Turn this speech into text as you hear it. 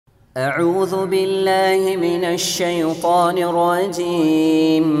أعوذ بالله من الشيطان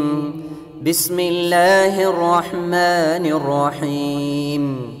الرجيم بسم الله الرحمن الرحيم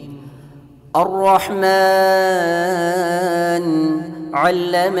الرحمن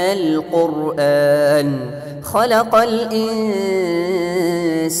علم القرآن خلق الإنسان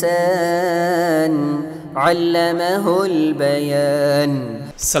علمه البيان.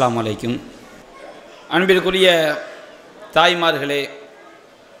 السلام عليكم. அன்பிற்குரிய தாய்மார்களே,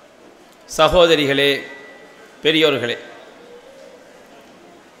 சகோதரிகளே, பெரியோர்களே,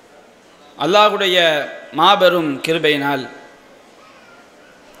 அல்லாஹ்வுடைய மாபெரும் கிருபையினால்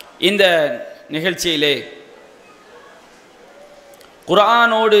இந்த நிகழ்ச்சியிலே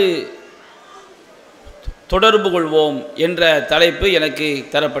குர்ஆனோடு தொடர்பு கொள்வோம் என்ற தலைப்பு எனக்கு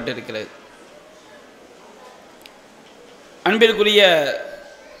தரப்பட்டிருக்கிறது. அன்பிற்குரிய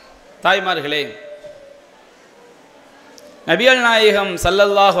தாய்மார்களே, நபிகள் நாயகம்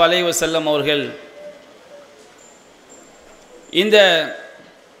ஸல்லல்லாஹு அலைஹி வஸல்லம் அவர்கள் இந்த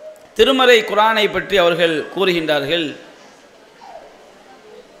திருமறை குர்ஆனை பற்றி அவர்கள் கூறுகின்றார்கள்.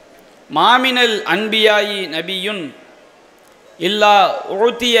 மாமினல் அன்பியாயி நபியுன் இல்லா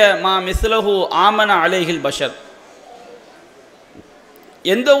உத்திய மா மிஸ்லஹு ஆமன அலைஹில் பஷர்.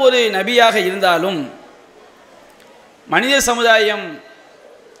 எந்த ஒரு நபியாக இருந்தாலும் மனித சமுதாயம்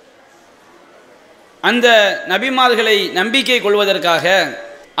அந்த நபிமார்களை நம்பிக்கை கொள்வதற்காக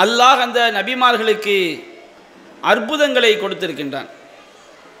அல்லாஹ் அந்த நபிமார்களுக்கு அற்புதங்களை கொடுத்திருக்கின்றான்.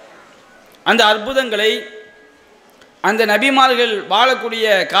 அந்த அற்புதங்களை அந்த நபிமார்கள் வாழக்கூடிய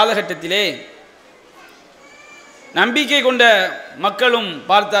காலகட்டத்திலே நம்பிக்கை கொண்ட மக்களும்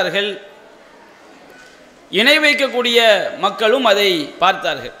பார்த்தார்கள், இணை வைக்கக்கூடிய மக்களும் அதை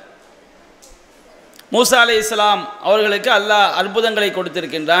பார்த்தார்கள். மூசா அலைஹிஸ்ஸலாம் அவர்களுக்கு அல்லாஹ் அற்புதங்களை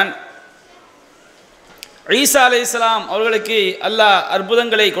கொடுத்திருக்கின்றான். ஈசா அலைஹிஸ்ஸலாம் அவர்களுக்கு அல்லாஹ்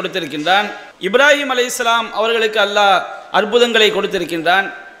அற்புதங்களை கொடுத்திருக்கின்றான். இப்ராஹிம் அலைஹிஸ்ஸலாம் அவர்களுக்கு அல்லாஹ் அற்புதங்களை கொடுத்திருக்கின்றான்.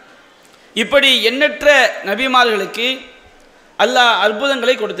 இப்படி எண்ணற்ற நபிமார்களுக்கு அல்லாஹ்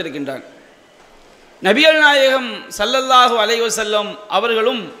அற்புதங்களை கொடுத்திருக்கின்றான். நபிகள் நாயகம் ஸல்லல்லாஹு அலைஹி வஸல்லம்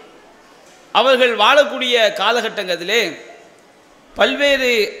அவர்களும் அவர்கள் வாழக்கூடிய காலகட்டங்களிலே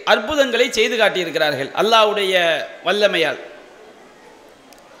பல்வேறு அற்புதங்களை செய்து காட்டியிருக்கிறார்கள் அல்லாஹ்வுடைய வல்லமையால்.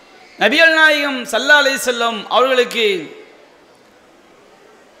 நபிகள் நாயகம் ஸல்லல்லாஹு அலைஹி வஸல்லம் அவர்களுக்கு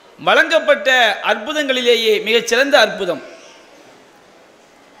வழங்கப்பட்ட அற்புதங்களிலேயே மிகச்சிறந்த அற்புதம்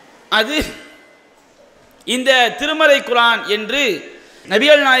அது இந்த திருமறை குர்ஆன் என்று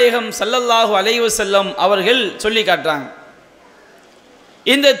நபிகள் நாயகம் ஸல்லல்லாஹு அலைஹி வஸல்லம் அவர்கள் சொல்லி காட்டுறாங்க.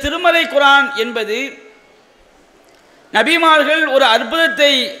 இந்த திருமறை குர்ஆன் என்பது நபிமார்கள் ஒரு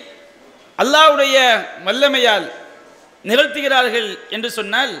அற்புதத்தை அல்லாஹ்வுடைய வல்லமையால் நிகழ்த்துகிறார்கள் என்று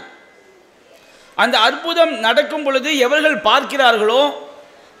சொன்னால் அந்த அற்புதம் நடக்கும் பொழுது எவர்கள் பார்க்கிறார்களோ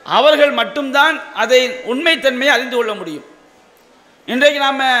அவர்கள் மட்டும்தான் அதை உண்மைத்தன்மையை அறிந்து கொள்ள முடியும். இன்றைக்கு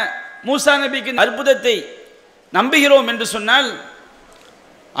நாம் மூசா நபிக்கு அற்புதத்தை நம்புகிறோம் என்று சொன்னால்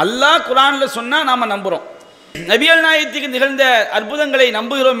அல்லாஹ் குர்ஆனில் சொன்னால் நாம் நம்புகிறோம். நபிகள் நாயகத்துக்கு நிகழ்ந்த அற்புதங்களை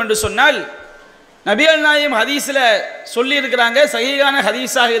நம்புகிறோம் என்று சொன்னால் நபிகள் நாயகம் ஹதீஸில் சொல்லியிருக்கிறாங்க, சஹீஹான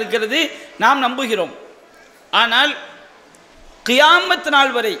ஹதீஸாக இருக்கிறது, நாம் நம்புகிறோம். ஆனால் கியாமத்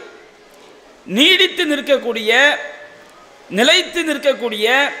நாள் வரை நீடித்து நிற்கக்கூடிய நிலைத்து நிற்கக்கூடிய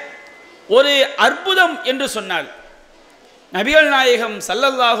ஒரு அற்புதம் என்று சொன்னால் நபிகள் நாயகம்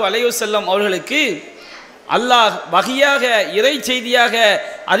ஸல்லல்லாஹு அலைஹி வஸல்லம் அவர்களுக்கு அல்லாஹ் வஹியாக இறை செய்தியாக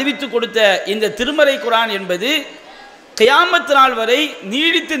அறிவித்து கொடுத்த இந்த திருமறை குர்ஆன் என்பது கியாமத் நாள் வரை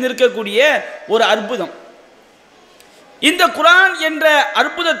நீடித்து நிற்கக்கூடிய ஒரு அற்புதம். இந்த குர்ஆன் என்ற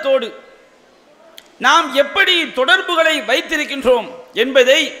அற்புதத்தோடு நாம் எப்படி தொடர்புகளை வைத்திருக்கின்றோம்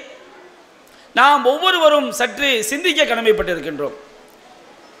என்பதை நாம் ஒவ்வொருவரும் சற்று சிந்திக்க கடமைப்பட்டிருக்கின்றோம்.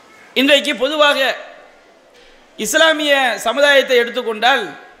 இன்றைக்கு பொதுவாக இஸ்லாமிய சமுதாயத்தை எடுத்துக்கொண்டால்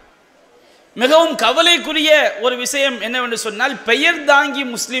மிகவும் கவலைக்குரிய ஒரு விஷயம் என்னவென்று சொன்னால் பெயர் தாங்கி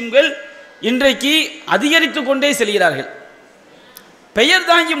முஸ்லிம்கள் இன்றைக்கு அதிகரித்து கொண்டே செல்கிறார்கள். பெயர்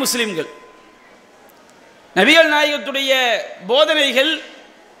தாங்கி முஸ்லிம்கள் நபிகள் நாயகத்துடைய போதனைகள்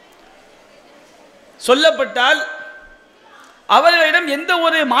சொல்லப்பட்டால் அவர்களிடம் எந்த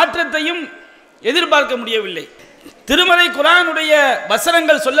ஒரு மாற்றத்தையும் எதிர்பார்க்க முடியவில்லை. திருமறை குர்ஆனுடைய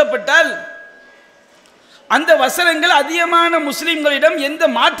வசனங்கள் சொல்லப்பட்டால் அந்த வசனங்கள் அதிகமான முஸ்லிம்களிடம் எந்த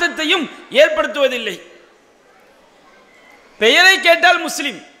மாற்றத்தையும் ஏற்படுத்துவதில்லை. பெயரை கேட்டால்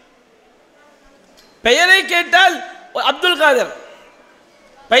முஸ்லிம், பெயரை கேட்டால் அப்துல் காதர்,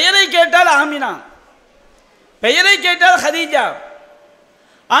 பெயரை கேட்டால் ஆமினா, பெயரை கேட்டால் ஹதீஜா.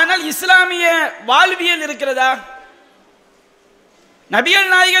 ஆனால் இஸ்லாமிய வாழ்வியல் இருக்கிறதா? நபிகள்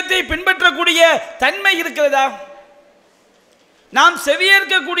நாயகத்தை பின்பற்றக்கூடிய தன்மை இருக்கிறதா? நாம்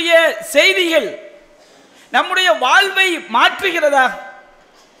செவியேற்கக்கூடிய செய்திகள் நம்முடைய வாழ்வை மாற்றுகிறதா?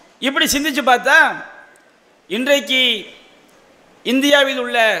 இப்படி சிந்திச்சு பார்த்தா இன்றைக்கு இந்தியாவில்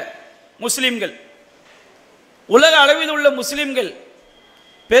உள்ள முஸ்லிம்கள், உலக அளவில் உள்ள முஸ்லிம்கள்,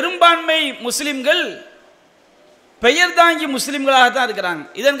 பெரும்பான்மை முஸ்லிம்கள் பெயர் தாங்கி முஸ்லிம்களாகத்தான் இருக்கிறாங்க.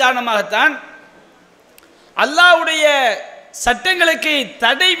 இதன் காரணமாகத்தான் அல்லாஹ்வுடைய சட்டங்களுக்கு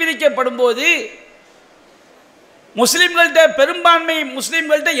தடை விதிக்கப்படும் போது முஸ்லிம்கள்ட்ட, பெரும்பான்மை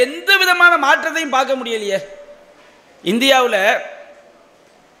முஸ்லிம்கள்ட்ட எந்த விதமான மாற்றத்தையும் பார்க்க முடியலையே. இந்தியாவில்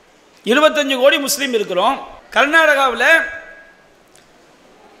 25 கோடி முஸ்லீம் இருக்கிறோம். கர்நாடகாவில்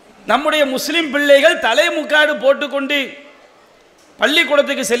நம்முடைய முஸ்லிம் பிள்ளைகள் தலைமுக்காடு போட்டுக்கொண்டு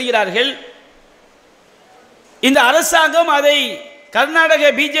பள்ளிக்கூடத்துக்கு செல்கிறார்கள். இந்த அரசாங்கம் அதை,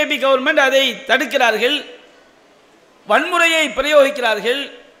 கர்நாடக பிஜேபி கவர்மெண்ட் அதை தடுக்கிறார்கள், வன்முறையை பிரயோகிக்கிறார்கள்.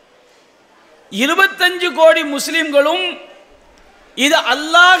 25 கோடி முஸ்லிம்களும் இது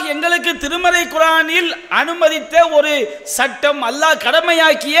அல்லாஹ் எங்களுக்கு திருமறை குர்ஆனில் அனுமதித்த ஒரு சட்டம், அல்லாஹ்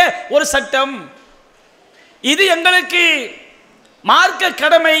கடமையாக்கிய ஒரு சட்டம், இது எங்களுக்கு மார்க்க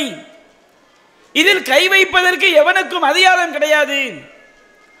கடமை, இதில் கை வைப்பதற்கு எவனுக்கும் அதிகாரம் கிடையாது,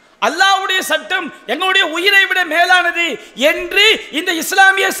 அல்லாஹ்வுடைய சட்டம் எங்களுடைய உயிரை விட மேலானது என்று இந்த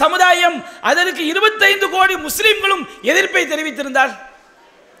இஸ்லாமிய சமுதாயம், அதற்கு 25 கோடி முஸ்லிம்களும் எதிர்ப்பை தெரிவித்திருந்தார்.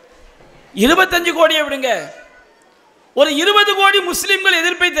 25 கோடியை விடுங்க, ஒரு 20 கோடி முஸ்லிம்கள்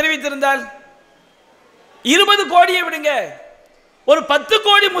எதிர்ப்பை தெரிவித்திருந்தால், 20 கோடியை விடுங்க, ஒரு 10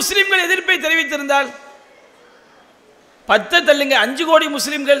 கோடி முஸ்லிம்கள் எதிர்ப்பை தெரிவித்திருந்தால், 10 தள்ளுங்க, 5 கோடி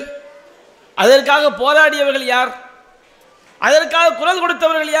முஸ்லிம்கள், அதற்காக போராடியவர்கள் யார்? அதற்காக குரல்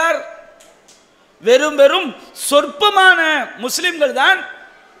கொடுத்தவர்கள் யார்? வெறும் வெறும் சொற்பமான முஸ்லிம்கள் தான்.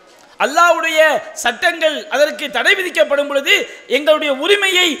 அல்லாஹ்வுடைய சட்டங்கள் அதற்கு தடை விதிக்கப்படும் பொழுது எங்களுடைய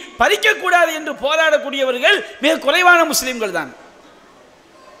உரிமையை பறிக்கக்கூடாது என்று போராடக்கூடியவர்கள் மிக குறைவான முஸ்லிம்கள் தான்.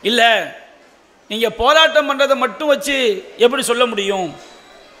 இல்லை, நீங்கள் போராட்டம் பண்ணுறதை மட்டும் வச்சு எப்படி சொல்ல முடியும்?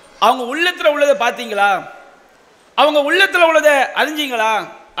 அவங்க உள்ளத்தில் உள்ளதை பார்த்தீங்களா? அவங்க உள்ளத்தில் உள்ளதை அறிஞ்சிங்களா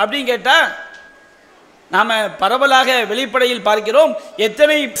அப்படின்னு கேட்டால், நாம் பரவலாக வெளிப்படையில் பார்க்கிறோம்,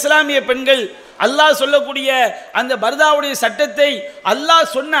 எத்தனை இஸ்லாமிய பெண்கள் அல்லாஹ் சொல்லக்கூடிய அந்த பர்தாவுடைய சட்டத்தை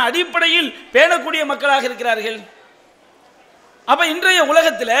அல்லாஹ் சொன்ன அடிப்படையில் பேணக்கூடிய மக்களாக இருக்கிறார்கள். அப்ப இன்றைய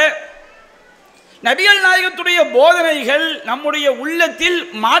உலகத்தில் நபிகள் நாயகத்துடைய போதனைகள் நம்முடைய உள்ளத்தில்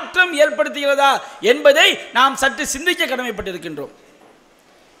மாற்றம் ஏற்படுத்துகிறதா என்பதை நாம் சற்று சிந்திக்க கடமைப்பட்டிருக்கின்றோம்.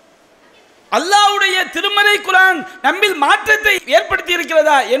 அல்லாஹ்வுடைய திருமறை குர்ஆன் நம்மில் மாற்றத்தை ஏற்படுத்தி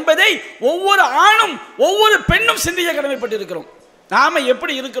இருக்கிறதா என்பதை ஒவ்வொரு ஆணும் ஒவ்வொரு பெண்ணும் சிந்திக்க கடமைப்பட்டிருக்கிறோம். நாம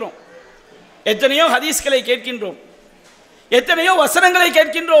எப்படி இருக்கிறோம்? எத்தனையோ ஹதீஸ்களை கேட்கின்றோம், எத்தனையோ வசனங்களை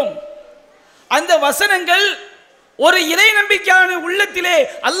கேட்கின்றோம். அந்த வசனங்கள் ஒரு இறை நம்பிக்கையான உள்ளத்திலே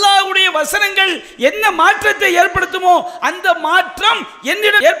அல்லாஹ்வுடைய வசனங்கள் என்ன மாற்றத்தை ஏற்படுத்துமோ அந்த மாற்றம்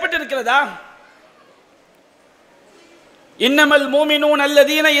என்னிடம் ஏற்பட்டிருக்கிறதா? இன்னமல் மூமினூன்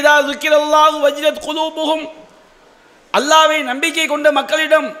அல்லதீன இதா ذுக்கிரல்லாஹு வஜ்லத் குலூபுஹும், அல்லாஹ்வை நம்பிக்கை கொண்ட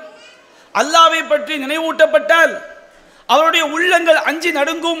மக்களிடம் அல்லாஹ்வை பற்றி நினைவூட்டப்பட்டால் அவருடைய உள்ளங்கள் அஞ்சி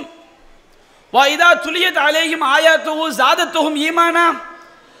நடுங்கும். வா இதா துலியத் அலைஹிம் ஆயாத்துஹு ஸாதத்துஹும் ஈமானா,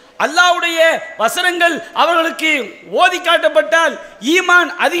 அல்லாஹ்வுடைய வசனங்கள் அவர்களுக்கு ஓதி காட்டப்பட்டால் ஈமான்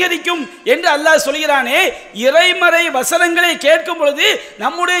அதிகரிக்கும் என்று அல்லாஹ் சொல்கிறானே. இறைமறை வசனங்களை கேட்கும் பொழுது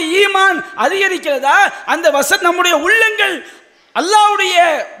நம்முடைய ஈமான் அதிகரிக்கிறதா? அந்த நம்முடைய உள்ளங்கள் அல்லாஹ்வுடைய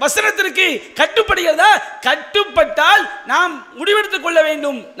வசனத்திற்கு கட்டுப்படுகிறதா? கட்டுப்பட்டால் நாம் முடிவெடுத்துக் கொள்ள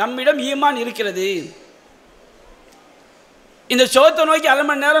வேண்டும், நம்மிடம் ஈமான் இருக்கிறது. இந்த சுவத்தை நோக்கி 1/2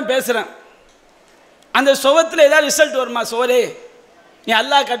 மணி நேரம் பேசுகிறேன், அந்த சுவத்தில் ஏதாவது ரிசல்ட் வருமா? சோரே, நீ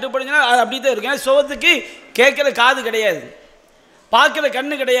அல்லாஹ் கட்டுப்படுங்கன்னா அது அப்படி தான் இருக்கும். சுவத்துக்கு கேட்குற காது கிடையாது, பார்க்குற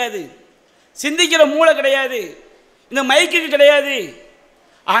கண்ணு கிடையாது, சிந்திக்கிற மூளை கிடையாது, இந்த மைக்குக்கு கிடையாது.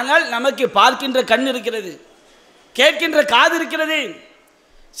 ஆனால் நமக்கு பார்க்கின்ற கண் இருக்கிறது, கேட்கின்ற காது இருக்கிறது,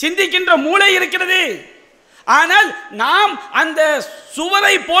 சிந்திக்கின்ற மூளை இருக்கிறது. ஆனால் நாம் அந்த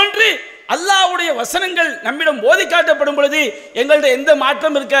சுவரை போன்று அல்லாஹ்வுடைய வசனங்கள் நம்மிடம் ஓதி காட்டப்படும் பொழுது எங்கள்ட்ட எந்த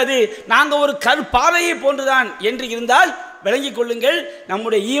மாற்றம் இருக்காது, நாங்கள் ஒரு கற்பாறையை போன்றுதான் என்று இருந்தால் விளங்கிக் கொள்ளுங்கள்,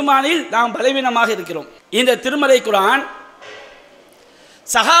 நம்முடைய ஈமானில் நாம் பலவீனமாக இருக்கிறோம். இந்த திருமறை குர்ஆன்,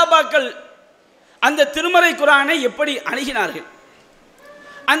 சஹாபாக்கள் அந்த திருமறை குர்ஆனை எப்படி அணுகினார்கள்?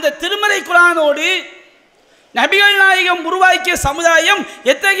 அந்த திருமறை குர்ஆனோடு நபிகள் நாயகம் உருவாக்கிய சமுதாயம்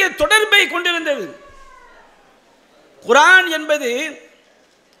எத்தகைய தொடர்பை கொண்டிருந்தது? குர்ஆன் என்பது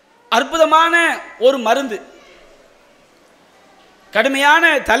அற்புதமான ஒரு மருந்து. கடுமையான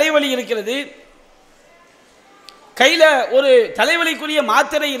தலைவலி இருக்கிறது, கையில் ஒரு தலைவலிக்குரிய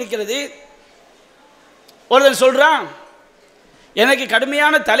மாத்திரை இருக்கிறது. ஒருத்தன் சொல்கிறான், எனக்கு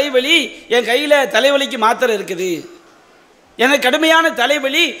கடுமையான தலைவலி, என் கையில் தலைவலிக்கு மாத்திரை இருக்குது. எனக்கு கடுமையான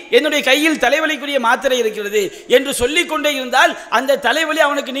தலைவலி, என்னுடைய கையில் தலைவலிக்குரிய மாத்திரை இருக்கிறது என்று சொல்லிக்கொண்டே இருந்தால் அந்த தலைவலி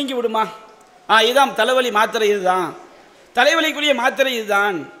அவனுக்கு நீங்கி விடுமா? இதுதான் தலைவலி மாத்திரை, இதுதான் தலைவலிக்குரிய மாத்திரை,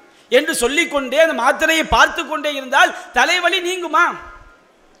 இதுதான் என்று சொல்லிக்கொண்டே அந்த மாத்திரையை பார்த்து கொண்டே இருந்தால் தலைவலி நீங்குமா?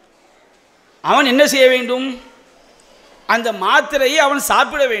 அவன் என்ன செய்ய வேண்டும்? அந்த மாத்திரையை அவன்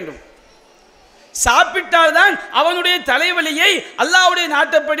சாப்பிட வேண்டும். சாப்பிட்டால்தான் அவனுடைய தலைவலியை அல்லாஹ்வுடைய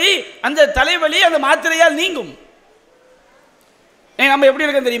நாட்டப்படி அந்த தலைவலி அந்த மாத்திரையால் நீங்கும். நம்ம எப்படி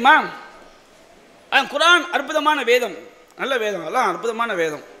இருக்க தெரியுமா? குர்ஆன் அற்புதமான வேதம், நல்ல வேதம், எல்லாம் அற்புதமான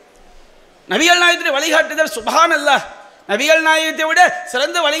வேதம். நபிகள் நாயகத்துடைய வழிகாட்டுதல் சுப்ஹானல்லாஹ், நபிகள் நாயகத்தை விட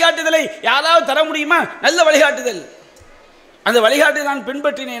சிறந்த வழிகாட்டுதலை யாராவது தர முடியுமா? நல்ல வழிகாட்டுதல். அந்த வழிகாட்டுதலை நான்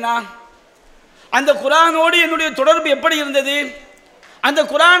பின்பற்றினேனா? அந்த குர்ஆனோடு என்னுடைய தொடர்பு எப்படி இருந்தது? அந்த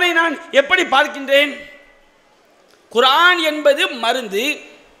குர்ஆனை நான் எப்படி பார்க்கின்றேன்? குர்ஆன் என்பது மருந்து.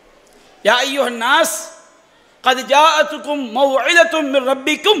 யா அய்யுஹன் நாஸ் கத் ஜாஅத்துக்கும் மவ்இலத்தும் மின்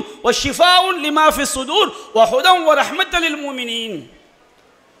ரப்பிக்கும் வஷிஃபாஉன் லிமா ஃபிஸ் ஸுதூர் வஹுதன் வரஹ்மத்தல் லில் முஃமினீன்.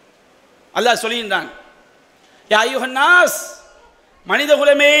 அல்லாஹ் சொல்கிறான், யா அய்யுஹன் நாஸ், மனித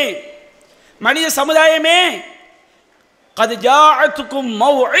குலமே, மனித சமுதாயமே, கத் ஜாஅத்துக்கும்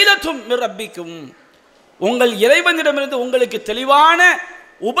மவ்இலத்தும் மின் ரப்பிக்கும், உங்கள் இறைவனிடமிருந்து உங்களுக்கு தெளிவான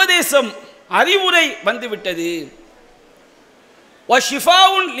உபதேசம், அறிவுரை வந்துவிட்டது.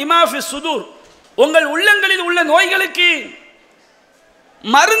 வஷிஃபாஉன் லிமா ஃபிஸ் ஸுதூர், உங்கள் உள்ளங்களில் உள்ள நோய்களுக்கு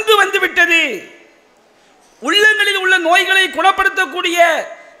மருந்து வந்துவிட்டது. உள்ளங்களில் உள்ள நோய்களை குணப்படுத்தக்கூடிய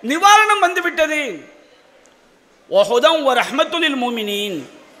நிவாரணம் வந்துவிட்டது. வஹுதன் வரஹ்மத்துல் லில் முஃமினீன்,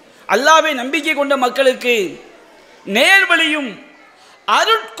 அல்லாஹ்வை நம்பிக்கை கொண்ட மக்களுக்கு நேர்வழியும்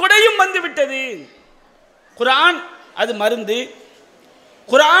அருட்கொடையும் வந்துவிட்டது. குர்ஆன் அது மருந்து,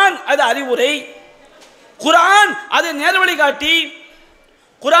 குர்ஆன் அது அறிவுரை, குர்ஆன் அது நேர்வழி காட்டி,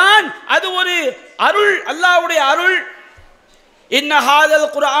 குர்ஆன் அது ஒரு அருள், அல்லாஹ்வுடைய அருள். இன்ன ஹாதல்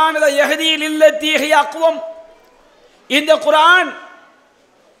குர்ஆன் யஹ்தி லில்லதி ஹிய அக்வம், இந்த குர்ஆன்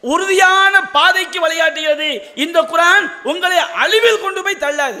உறுதியான பாதைக்கு வழிகாட்டுகிறது. இந்த குர்ஆன் உங்களை அழிவில் கொண்டு போய்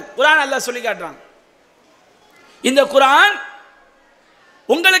தள்ளாது. குர்ஆன் அல்லாஹ் சொல்லி காட்டுறான், இந்த குர்ஆன்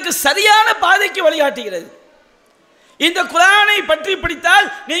உங்களுக்கு சரியான பாதைக்கு வழிகாட்டுகிறது. இந்த குர்ஆனை பற்றி பிடித்தால்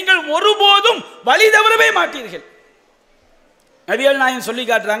நீங்கள் ஒருபோதும் வழி தவறவே மாட்டீர்கள். நபிகள் நாயகம் சொல்லி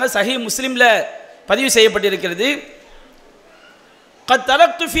காட்டுறாங்க, சஹீஹ் முஸ்லிம்ல பதிவு செய்யப்பட்டிருக்கிறது, கத்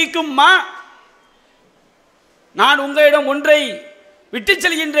தரக்து ஃபீக்கும் மா, நான் உங்களிடம் ஒன்றை விட்டு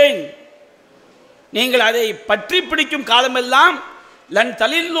செல்கின்றேன், நீங்கள் அதை பற்றி பிடிக்கும் காலமெல்லாம் லன்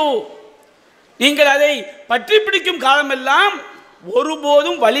தலில்லு, நீங்கள் அதை பற்றி பிடிக்கும் காலமெல்லாம்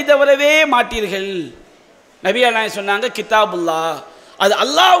ஒருபோதும் வழி தவறவே மாட்டீர்கள். நபிகள் நாயகம் சொன்னாங்க, கிதாபுல்லா, அது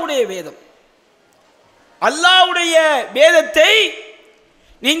அல்லாஹ்வுடைய வேதம். அல்லாஹ்வுடைய வேதத்தை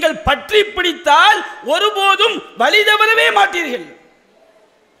நீங்கள் பற்றி பிடித்தால் ஒருபோதும் வழி தவறவே மாட்டீர்கள்.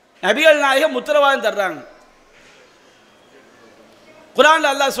 நபிகள் நாயகம் உத்தரவாதம் தர்றாங்க.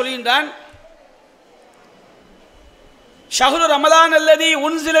 குர்ஆன்ல அல்லாஹ் சொல்கின்றான், ஷஹ்ரு ரமலான் அல்லதி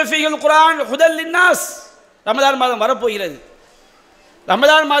உன்ஸில ஃபீஹில் குர்ஆன் ஹுதல் லின்னாஸ், ரமலான் மாதம் வரப்போகிறது.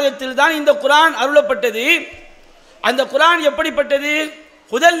 ரமலான் மாதத்தில் தான் இந்த குர்ஆன் அருளப்பட்டது. அந்த குர்ஆன் எப்படிப்பட்டது?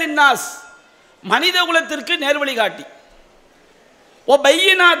 ஹுதல் லின்னாஸ், மனித குலத்திற்கு நேர்வழி காட்டி, ஓ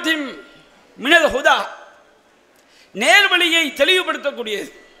பையினாத்தின் மினல் ஹுதா, நேர்வழியை தெளிவுபடுத்தக்கூடியது,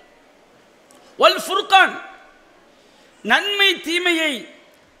 வல் ஃபுர்கான், நன்மை தீமையை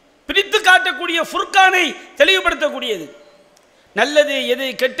பிரித்து காட்டக்கூடிய ஃபுர்கானை தெளிவுபடுத்தக்கூடியது, நல்லது எது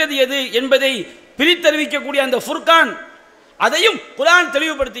கெட்டது எது என்பதை பிரித்தறிவிக்கக்கூடிய அந்த ஃபுர்கான், அதையும் குர்ஆன்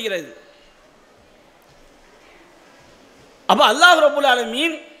தெளிவுபடுத்துகிறது. அப்ப அல்லாஹ் ரப்பல்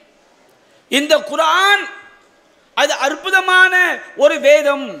ஆலமீன் இந்த குர்ஆன் அது அற்புதமான ஒரு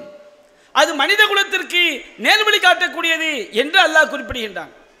வேதம், அது மனித குலத்திற்கு நேர்வழி காட்டக்கூடியது என்று அல்லாஹ்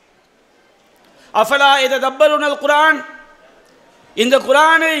குறிப்பிடுகின்றான். அஃபலா யததப்பருனல் குர்ஆன், இந்த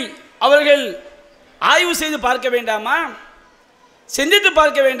குர்ஆனை அவர்கள் ஆய்வு செய்து பார்க்க வேண்டாமா? சிந்தித்து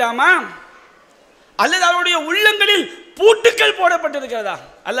பார்க்க வேண்டாமா? அல்லது அவருடைய உள்ளங்களில் பூட்டுக்கள் போடப்பட்டிருக்கிறதா?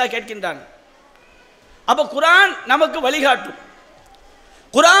 அல்லாஹ் கேட்கின்றான். அப்ப குர்ஆன் நமக்கு வழிகாட்டும்,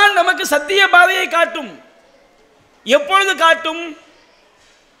 குர்ஆன் நமக்கு சத்திய பாதையை காட்டும். எப்பொழுது காட்டும்?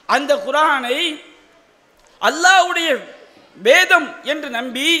 அந்த குர்ஆனை அல்லாஹ்வுடைய வேதம் என்று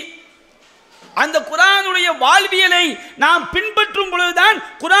நம்பி அந்த குர்ஆனுடைய வாழ்வியலை நாம் பின்பற்றும் பொழுதுதான்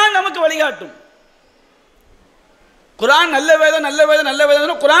குர்ஆன் நமக்கு வழிகாட்டும். குர்ஆன் நல்ல வேதம், நல்ல வேதம், நல்ல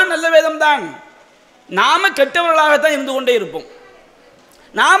வேதம், குர்ஆன் நல்ல வேதம் தான். நாம கெட்டவர்களாகத்தான் இருந்து கொண்டே இருப்போம்,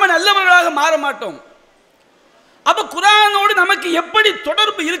 நாம நல்லவர்களாக மாற மாட்டோம். அப்ப குர்ஆனோடு நமக்கு எப்படி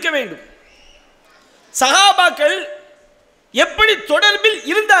தொடர்பு இருக்க வேண்டும்? சஹாபாக்கள் எப்படி தொடர்பில்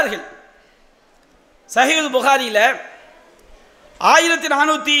இருந்தார்கள்? சஹீஹுல் புகாரியில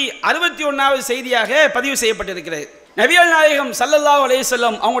 1461வது செய்தியாக பதிவு செய்யப்பட்டிருக்கிறது. நபிகள் நாயகம் ஸல்லல்லாஹு அலைஹி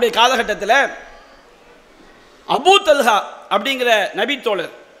வஸல்லம் அவங்களுடைய காலகட்டத்தில் அபூ தல்ஹா அப்படிங்கிற நபி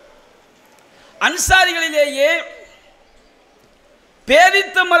தோழர் அன்சாரிகளிலேயே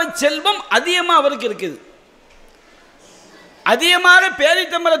பேரித்தமர செல்வம் அதிகமாக அவருக்கு இருக்குது. அதிகமாக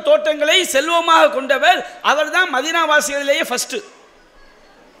பேரித்தமர தோட்டங்களை செல்வமாக கொண்டவர் அவர் தான் மதீனாவாசிகளிலேயே ஃபர்ஸ்ட்.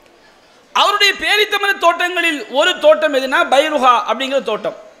 அவருடைய பேரித்தமர தோட்டங்களில் ஒரு தோட்டம் எதுனா பைருஹா அப்படிங்கிற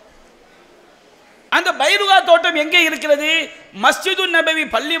தோட்டம். அந்த பைருஹா தோட்டம் எங்கே இருக்கிறது? மஸ்ஜிது நபவி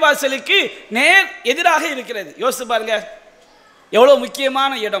பள்ளிவாசலுக்கு நேர் எதிராக இருக்கிறது. யோசித்து பாருங்க, எவ்வளோ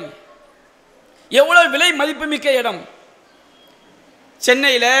முக்கியமான இடம், எவ்வளோ விலை மதிப்புமிக்க இடம்.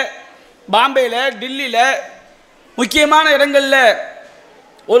 சென்னையில், பாம்பேயில், டில்லியில் முக்கியமான இடங்களில்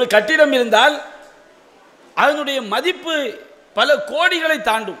ஒரு கட்டிடம் இருந்தால் அதனுடைய மதிப்பு பல கோடிகளை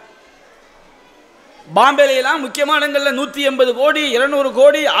தாண்டும். பாம்பேலாம் முக்கியமான இடங்களில் 180 கோடி, 200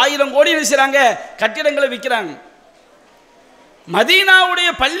 கோடி, 1000 கோடி செய்கிறாங்க, கட்டிடங்களை விற்கிறாங்க. மதீனாவுடைய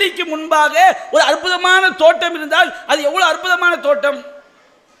பள்ளிக்கு முன்பாக ஒரு அற்புதமான தோட்டம் இருந்தால் அது எவ்வளோ அற்புதமான தோட்டம்.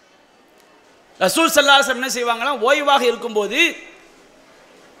 ரசூல் ஸல்லல்லாஹு அலைஹி வஸல்லம் என்ன செய்வாங்களாம், ஓய்வாக இருக்கும்போது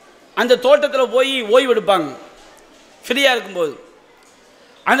அந்த தோட்டத்தில் போய் ஓய்வு எடுப்பாங்க. ஃப்ரீயாக இருக்கும்போது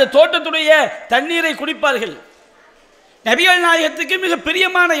அந்த தோட்டத்துடைய தண்ணீரை குடிப்பார்கள். நபிகள் நாயகத்துக்கு மிக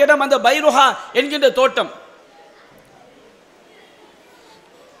பிரியமான இடம் அந்த பைருஹா என்கின்ற தோட்டம்.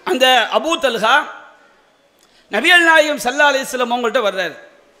 அந்த அபூ தல்ஹா நபிகள் நாயகம் ஸல்லல்லாஹு அலைஹி வஸல்லம் அவங்கள்ட்ட வர்றார்.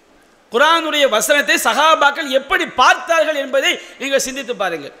 குர்ஆனுடைய வசனத்தை சஹாபாக்கள் எப்படி பார்த்தார்கள் என்பதை நீங்கள் சிந்தித்து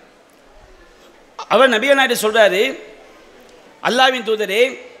பாருங்கள். அவர் நபிகள் நாயகம் சொல்றாரு, அல்லாஹ்வின் தூதரே,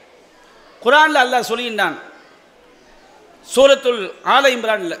 குர்ஆன்ல அல்லாஹ் சொல்கின்றான், சூரத்துல் ஆல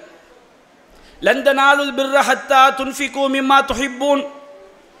இம்ரான்ல, லன் தனாலுல் பிர்ர ஹத்தா துன்ஃபிகு மிம்மா துஹிப்பூன்,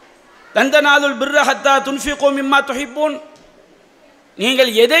 லன் தனாலுல் பிர்ர ஹத்தா துன்ஃபிகு மிம்மா துஹிப்பூன்,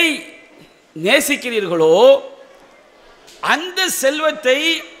 நீங்கள் எதை நேசிக்கிறீர்களோ அந்த செல்வத்தை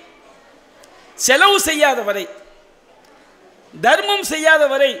செலவு செய்யாத வரை, தர்மம் செய்யாத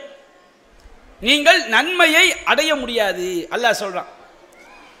வரை நீங்கள் நன்மையை அடைய முடியாது. அல்லாஹ் சொல்றான்.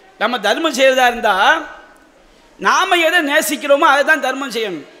 நம்ம தர்மம் செய்யறதா இருந்தா நாம எதை நேசிக்கிறோமோ அதை தான் தர்மம்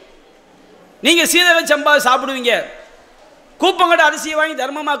செய்யணும். நீங்க சீரக சம்பா சாப்பிடுவீங்க, கூப்பங்கட அரிசியை வாங்கி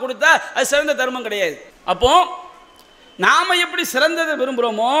தர்மமாக கொடுத்தா அது சிறந்த தர்மம் கிடையாது. அப்போ நாம எப்படி சிறந்ததை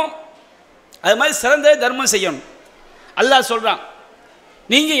விரும்புகிறோமோ அது மாதிரி சிறந்ததை தர்மம் செய்யணும். அல்லாஹ் சொல்றான்,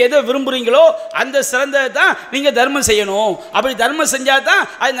 நீங்க எதை விரும்புறீங்களோ அந்த சிறந்ததை தான் நீங்க தர்மம் செய்யணும். அப்படி தர்மம் செஞ்சா தான்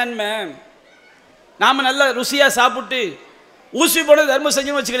அது நன்மை. நாம நல்ல ருசியா சாப்பிட்டு ஊசி போட தர்மம்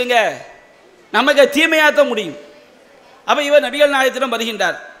செஞ்சோம்னு வச்சுக்கிறீங்க, நமக்கு தீமையாத்தான் முடியும். அப்ப இவர் நபிகள் நாயகத்திடம்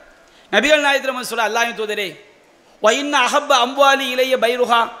வருகின்றார். நபிகள் நாயகத்திடம் சொல்ல, அல்லாஹ்வின் தூதரே, வ இன்ன அஹப்ப அம்வாலி இலைய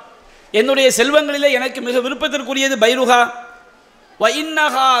பைருஹா, என்னுடைய செல்வங்களிலே எனக்கு மிக விருப்பத்திற்குரியது பைருஹா, வ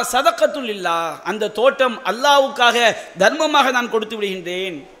இன்னஹா சதக்கத்துல் லில்லாஹ், அந்த தோட்டம் அல்லாஹ்வுக்காக தர்மமாக நான் கொடுத்து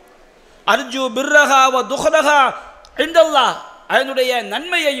விடுகின்றேன். அர்ஜு பிர்ரஹா வ துஹரஹா இன்தல்லாஹ், அதனுடைய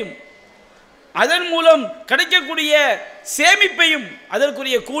நன்மையையும் அதன் மூலம் கிடைக்கக்கூடிய சேமிப்பையும்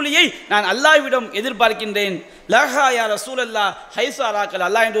அதற்குரிய கூலியை நான் அல்லாஹ்விடம் எதிர்பார்க்கின்றேன். லஹா யா ரசூலல்லாஹ் ஹைஸா ராக்கல்,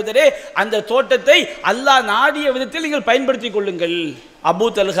 அல்லாஹ் என்றே அந்த தோட்டத்தை அல்லாஹ் நாடிய விதத்தில் நீங்கள் பயன்படுத்திக் கொள்ளுங்கள். அபூ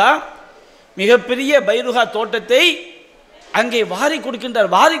தல்ஹா மிகப்பெரிய பைருஹா தோட்டத்தை அங்கே வாரி கொடுக்கின்றார்.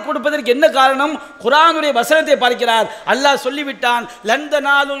 வாரி கொடுப்பதற்கு என்ன காரணம்? குர்ஆனுடைய வசனத்தை பார்க்கிறார். அல்லாஹ் சொல்லிவிட்டான், லன்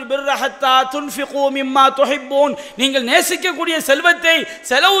தனாலுல் பிர்ர ஹத்தா துன்ஃபிகு மிம்மா துஹிப்பூன், நீங்கள் நேசிக்கக்கூடிய செல்வத்தை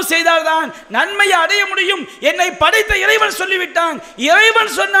செலவு செய்தால்தான் நன்மையை அடைய முடியும். என்னை படைத்த இறைவன் சொல்லிவிட்டான்.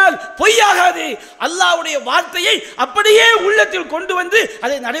 இறைவன் சொன்னால் பொய்யாகாது. அல்லாஹ்வுடைய வார்த்தையை அப்படியே உள்ளத்தில் கொண்டு வந்து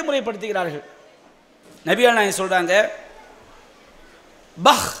அதை நடைமுறைப்படுத்துகிறார்கள். நபிகள் நாயகம் சொல்றாங்க,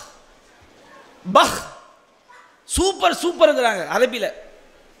 பஹ் பஹ், சூப்பர் சூப்பர்ங்கிறாங்க அரபியில்.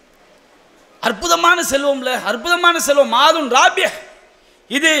 அற்புதமான செல்வம்ல, அற்புதமான செல்வம், மாதுன் ராபிய,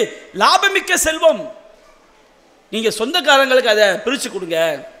 இது லாபமிக்க செல்வம். நீங்க சொந்தக்காரங்களுக்கு அதை பிரிச்சு கொடுங்க.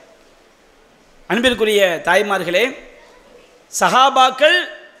 அன்பிற்குரிய தாய்மார்களே, சஹாபாக்கள்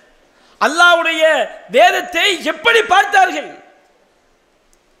அல்லாஹ்வுடைய வேதத்தை எப்படி பார்த்தார்கள்,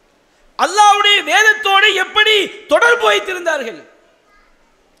 அல்லாஹ்வுடைய வேதத்தோடு எப்படி தொடர்பு வைத்திருந்தார்கள்?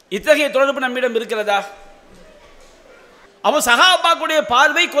 இத்தகைய தொடர்பு நம்மிடம் இருக்கிறதா? அப்போ சஹாபாக்குடைய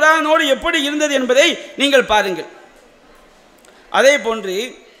பார்வை குர்ஆனோடு எப்படி இருந்தது என்பதை நீங்கள் பாருங்கள். அதே போன்று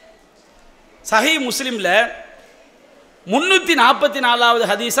சஹீஹ் முஸ்லிம்ல 344வது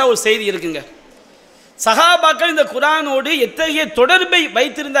ஹதீஸா ஒரு செய்தி இருக்குங்க. சஹாபாக்கள் இந்த குர்ஆனோடு எத்தகைய தொடர்பை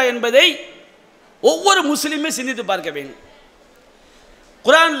வைத்திருந்தா என்பதை ஒவ்வொரு முஸ்லிமே சிந்தித்து பார்க்க வேண்டும்.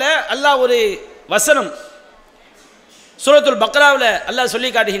 குர்ஆன்ல அல்லாஹ் ஒரு வசனம் சூரத்துல் பக்ராவில் அல்லாஹ் சொல்லி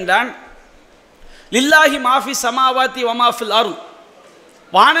காட்டுகின்றான், லில்லாஹி மாஃபி சமாவாத்தி வமாஃபில் அர்த்,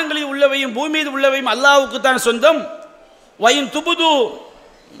 வானங்களில் உள்ளவையும் பூமி மீது உள்ளவையும் அல்லாஹ்வுக்கு தான் சொந்தம். வயின் துபுது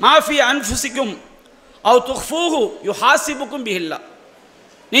மாஃபி அன்ஃபுசிக்கும் அவ் துஃபூஹு யுஹாசிபுக்கும் பிஹில்லா.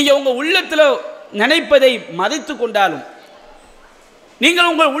 நீங்கள் உங்கள் உள்ளத்தில் நினைப்பதை மறைத்து கொண்டாலும், நீங்கள்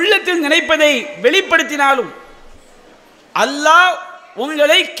உங்கள் உள்ளத்தில் நினைப்பதை வெளிப்படுத்தினாலும் அல்லாஹ்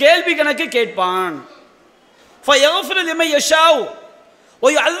உங்களை கேள்வி கணக்கு கேட்பான். ஃபயஃபிரு லிமன் யஷாஉ வ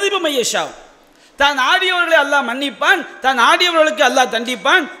யுஅذிபு மன் யஷாஉ. தான் ஆடியவர்களை அல்லாஹ் மன்னிப்பான், தான் ஆடியவர்களுக்கு அல்லாஹ்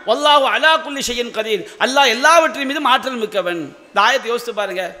தண்டிப்பான். வல்லாஹு அலா குல்லி ஷைஇன் கதீர். அல்லாஹ் எல்லாவற்றின் மீதும் ஆற்றல் மிக்கவன். இந்த ஆயத்தை யோசித்து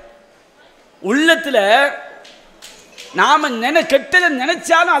பாருங்க. உள்ளத்தில் நாம கெட்டதை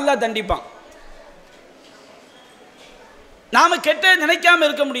நினைச்சாலும் அல்லாஹ் தண்டிப்பான். நாம கெட்டதை நினைக்காம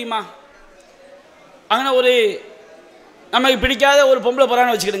இருக்க முடியுமா? அங்கே ஒரு நமக்கு பிடிக்காத ஒரு பொம்பளை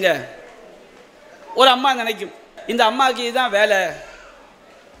போறான்னு வச்சுக்கிடுங்க. ஒரு அம்மா நினைக்கும், இந்த அம்மாவுக்கு இதுதான் வேலை,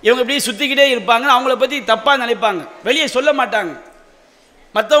 இவங்க இப்படி சுற்றிக்கிட்டே இருப்பாங்க, அவங்கள பற்றி தப்பாக நினைப்பாங்க, வெளியே சொல்ல மாட்டாங்க.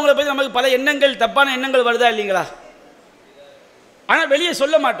 மற்றவங்கள பற்றி நமக்கு பல எண்ணங்கள், தப்பான எண்ணங்கள் வருதா இல்லைங்களா? ஆனால் வெளியே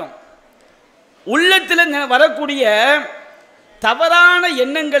சொல்ல மாட்டோம். உள்ளத்தில் வரக்கூடிய தவறான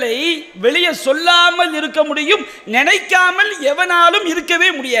எண்ணங்களை வெளியே சொல்லாமல் இருக்க முடியும், நினைக்காமல் எவனாலும் இருக்கவே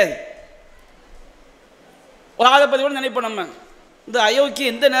முடியாது. ஒரு ஆளை பற்றி கூட நினைப்போம் நம்ம, இந்த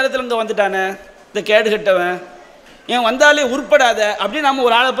அயோக்கிய எந்த நேரத்தில் இங்கே வந்துட்டானே, இந்த கேடு கட்டவன், ஏன் வந்தாலே உருப்படாத அப்படின்னு நம்ம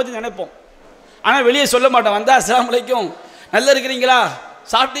ஒரு ஆளை பற்றி நினைப்போம். ஆனால் வெளியே சொல்ல மாட்டோம். வந்தால் அஸ்ஸலாமு அலைக்கும், நல்லா இருக்கிறீங்களா,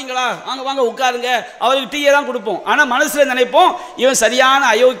 சாப்பிட்டீங்களா, வாங்க வாங்க உட்காருங்க, அவருக்கு டீயை தான் கொடுப்போம். ஆனால் மனசில் நினைப்போம், இவன் சரியான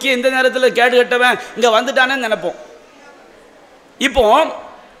அயோக்கிய, இந்த நேரத்தில் கேடு கட்டவன் இங்கே வந்துட்டானேன்னு நினைப்போம். இப்போ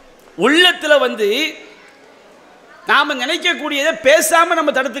உள்ளத்தில் நாம் நினைக்கக்கூடியதை பேசாமல்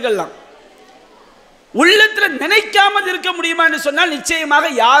நம்ம தடுத்துக்கலாம். உள்ளத்தில் நினைக்காமல் இருக்க முடியுமா என்று சொன்னால் நிச்சயமாக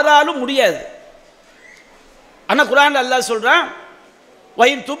யாராலும் முடியாது. ஆனால் குர்ஆன்ல அல்லாஹ் சொல்றான்,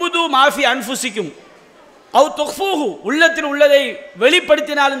 வயின் துபுது மாஃபி அன்ஃபுசிக்கும் அவ் துஃபூஹு. உள்ளத்தில் உள்ளதை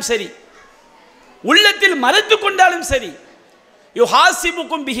வெளிப்படுத்தினாலும் சரி, உள்ளத்தில் மறைத்து கொண்டாலும் சரி,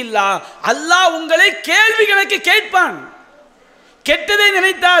 யுஹாசிபுக்கும் பிஹில்லா. அல்லாஹ் உங்களை கேள்வி கணக்கு கேட்பான். கெட்டதை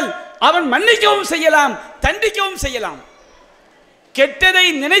நினைத்தால் அவன் மன்னிக்கவும் செய்யலாம், தண்டிக்கவும் செய்யலாம். கெட்டதை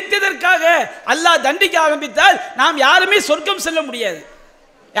நினைத்ததற்காக அல்லாஹ் தண்டிக்க ஆரம்பித்தால் நாம் யாருமே சொர்க்கம் செல்ல முடியாது.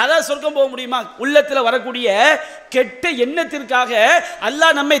 யாராவது சொர்க்கம் போக முடியுமா? உள்ளத்தில் வரக்கூடிய கெட்ட எண்ணத்திற்காக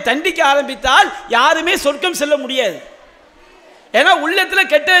அல்லாஹ் நம்மை தண்டிக்க ஆரம்பித்தால் யாருமே சொர்க்கம் செல்ல முடியாது. ஏன்னா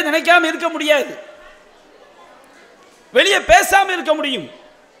உள்ளத்தில் கெட்டதை நினைக்காம இருக்க முடியாது, வெளியே பேசாம இருக்க முடியும்.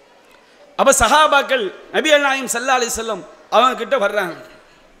 அப்ப சஹாபாக்கள் நபிகள் நாயகம் ஸல்லல்லாஹு அலைஹி வஸல்லம் அவங்க கிட்ட வர்றாங்க.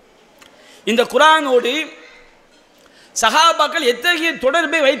 இந்த குர்ஆனோடு சஹாபாக்கள் எத்தகைய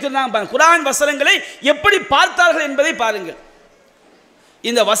தொடர்பை வைத்திருந்தாங்க, குர்ஆன் வசனங்களை எப்படி பார்த்தார்கள் என்பதை பாருங்கள்.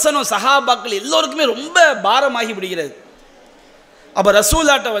 இந்த வசனம் சஹாபாக்கள் எல்லோருக்குமே ரொம்ப பாரமாகி விடுகிறது. அப்ப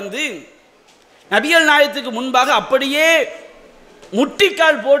ரசூலாட்ட நபிகள் நாயகத்துக்கு முன்பாக அப்படியே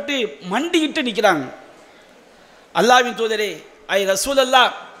முட்டிக்கால் போட்டு மண்டியிட்டு நிற்கிறாங்க. அல்லாஹ்வின் தூதரே, ஐ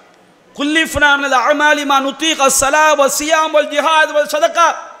ரசூலல்லாஹ், குல்லிஃப்னா மினல் அஅமாலி மா நுதீக ஸலா வ ஸியாம் வல் ஜிஹாத் வல் ஸதகா.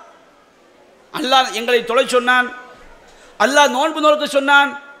 அல்லாஹ் எங்களை தொழ சொன்னான், அல்லாஹ் நோன்பு நோக்க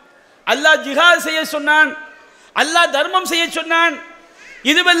சொன்னான், அல்லாஹ் ஜிஹாத் செய்ய சொன்னான், அல்லாஹ் தர்மம் செய்ய சொன்னான்.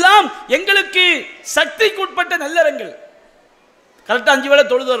 இதுவெல்லாம் எங்களுக்கு சக்திக்கு உட்பட்ட நல்லறங்கள். கரெக்டாக 5 வேளை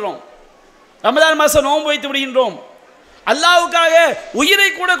தொழுது வர்றோம், ரமதான் மாதம் நோன்பு வைத்து விடுகின்றோம், அல்லாஹ்வுக்காக உயிரை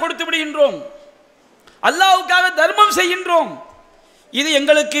கூட கொடுத்து விடுகின்றோம், அல்லாஹ்வுக்காக தர்மம் செய்கின்றோம். இது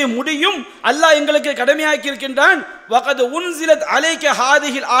எங்களுக்கு முடியும், அல்லாஹ் எங்களுக்கு கடமையாக்கி இருக்கின்றான். வகத் உன்சிலத் அலைக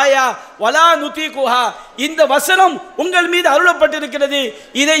ஹாதிஹில் ஆயா வலா நுதீகுஹா. இந்த வசனம் உங்கள் மீது அருளப்பட்டிருக்கிறது,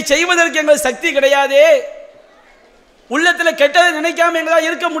 இதை செய்வதற்கு எங்களுக்கு சக்தி கிடையாதே, உள்ளத்தில் கெட்டதை நினைக்காம எங்களால்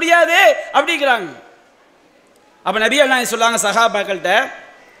இருக்க முடியாதே அப்படிங்கிறாங்க. அப்ப நபிகள் நாயகம் சொல்லாங்க சஹாபாக்கள்கிட்ட,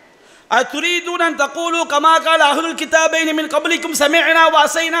 அத்துரீதுன அன் தகூலு கமா கால அஹ்லுல் கிதாபைனி மின் கப்லிக்கும் சமிஅனா வ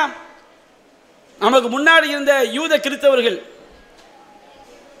அஸைனா. நமக்கு முன்னாடி இருந்த யூத கிறிஸ்தவர்கள்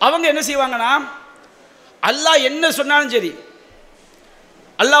அவங்க என்ன செய்வாங்கன்னா, அல்லாஹ் என்ன சொன்னாலும் சரி,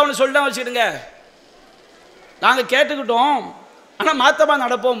 அல்லாஹ் ஒன்று சொல்லிட்டா வச்சுக்கிடுங்க, நாங்கள் கேட்டுக்கிட்டோம் ஆனால் மாத்தமாக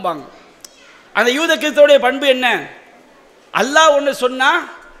நடப்போம்பாங்க. அந்த யூத கிறிஸ்தவருடைய பண்பு என்ன? அல்லாஹ் ஒன்று சொன்னா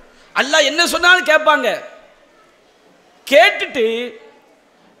அல்லாஹ் என்ன சொன்னாலும் கேட்பாங்க, கேட்டுட்டு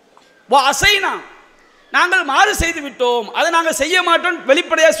அசைனா நாங்கள் மாறு செய்து விட்டோம், அதை நாங்கள் செய்ய மாட்டோம்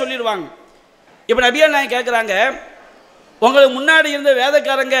வெளிப்படையாக சொல்லிடுவாங்க. இப்போ நபிகள் நாயகம் கேட்குறாங்க, உங்களுக்கு முன்னாடி இருந்த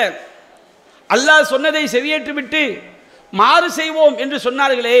வேதக்காரங்க அல்லாஹ் சொன்னதை செவியேற்று விட்டு மாறு செய்வோம் என்று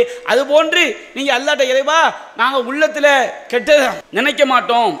சொன்னார்களே, அதுபோன்று நீங்கள் அல்லாஹ்ட்ட இறைவா நாங்கள் உள்ளத்தில் கெட்டதை நினைக்க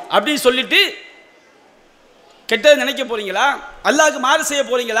மாட்டோம் அப்படின்னு சொல்லிட்டு கெட்டதை நினைக்க போறீங்களா, அல்லாஹ்க்கு மாறு செய்ய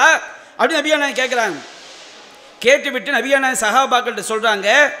போறீங்களா அப்படின்னு நபிகள் நாயகம் கேட்குறாங்க. கேட்டுவிட்டு நபிகள் நாயகம் சஹாபாக்கள்கிட்ட சொல்கிறாங்க,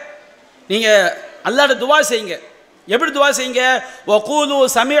 நீங்கள் அல்லாஹ்ட்ட துவா செய்யுங்க, எப்படி துவா செய்யுங்க? வகூலு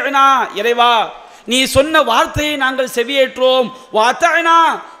சமிஅனா, இறைவா நீ சொன்ன வார்த்தையை நாங்கள் செவியேற்றோம், வஅதஅனா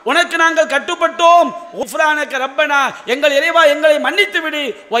உனக்கு நாங்கள் கட்டுப்பட்டோம், குஃப்ரானக ரப்பனா எங்கள் இறைவா எங்களை மன்னித்து விடு,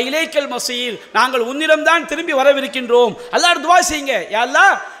 வ இலைக்கல் மஸீர் நாங்கள் உன்னிடம்தான் திரும்பி வரவிருக்கின்றோம். அல்லாஹ் துவா செய்யுங்க, யா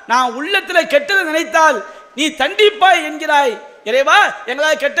அல்லாஹ் நான் உள்ளத்தில் கெட்டதை நினைத்தால் நீ தண்டிப்பாய் என்கிறாய், இறைவா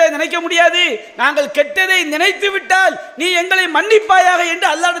எங்களால் கெட்டதை நினைக்க முடியாது, நாங்கள் கெட்டதை நினைத்து விட்டால் நீ எங்களை மன்னிப்பாயாக என்று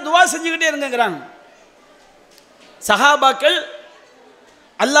அல்லாஹ் துவா செஞ்சுக்கிட்டே இருங்கிறாங்க. சஹாபாக்கள்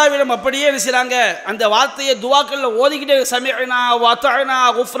அல்லாஹ்விடம் அப்படியே செய்றாங்க, அந்த வார்த்தையை துவாக்கள்ல ஓதிக்கிட்டே, சமிஅனா வஅதஅனா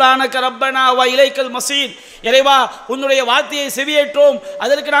குஃப்ரானக ரப்பனா வ இலைக்கல் மஸீர் இறைவா உன்னுடைய வார்த்தையை செவியேற்றோம்,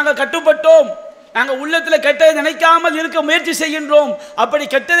 அதற்கு நாங்கள் கட்டுப்பட்டோம், நாங்கள் உள்ளத்தில் கெட்டதை நினைக்காமல் இருக்க முயற்சி செய்கின்றோம், அப்படி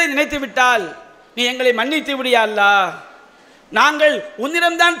கெட்டதை நினைத்து விட்டால் நீ எங்களை மன்னித்து விடு யா அல்லாஹ், நாங்கள்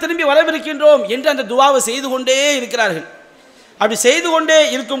உன்னிடம்தான் திரும்பி வரவிருக்கின்றோம் என்று அந்த துவாவை செய்து கொண்டே இருக்கிறார்கள். அப்படி செய்து கொண்டே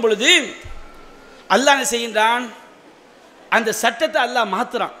இருக்கும் பொழுது அல்லாஹ் என்ன செய்கின்றான்? அந்த சட்டத்தை அல்லாஹ்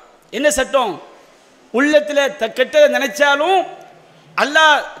மாத்துறான். என்ன சட்டம்? உள்ளத்தில் கெட்டதை நினைச்சாலும்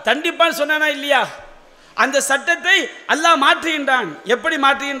அல்லாஹ் தண்டிப்பான்னு சொன்னானா இல்லையா? அந்த சட்டத்தை அல்லாஹ் மாற்றுகின்றான். எப்படி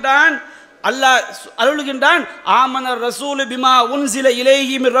மாற்றுகின்றான்? அல்லாஹ் அருளுகின்றான், ஆமன ரசூல் பிமா உன்சில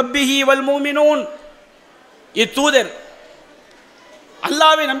இலைஹி மின் ரப்பிஹி வல் மூமினூன், இத்தூதர்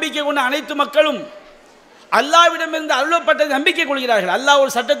அல்லாஹ்வை நம்பிக்கை கொண்ட அனைத்து மக்களும் அல்லாஹ்விடமிருந்து அருளப்பட்டதை நம்பிக்கை கொள்கிறார்கள். அல்லாஹ்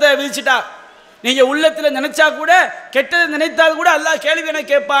ஒரு சட்டத்தை விதிச்சிட்டா, நீங்க உள்ளத்தில் நினைச்சா கூட கெட்டதை நினைத்தால் கூட அல்லாஹ் கேள்வி என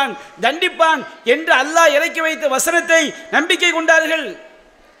கேட்பான், தண்டிப்பான் என்று அல்லாஹ் இறக்கி வைத்த வசனத்தை நம்பிக்கை கொண்டார்கள்.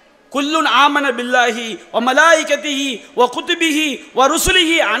 குல்லுன் ஆமன பில்லாஹி வ மலாயிகத்திஹி வ குதுபிஹி வ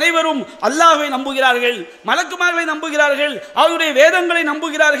ருசுலிஹி அனைவரும் அல்லாஹ்வை நம்புகிறார்கள், மலக்குமார்களை நம்புகிறார்கள், அவருடைய வேதங்களை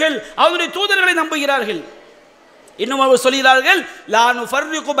நம்புகிறார்கள், அவருடைய தூதர்களை நம்புகிறார்கள். இன்னும் அவர் சொல்கிறார்கள், லா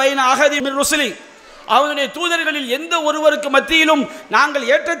நுஃபர்ரிகு பைன அஹதி மின் ருசுலி, அவருடைய தூதர்களில் எந்த ஒருவருக்கு மத்தியிலும் நாங்கள்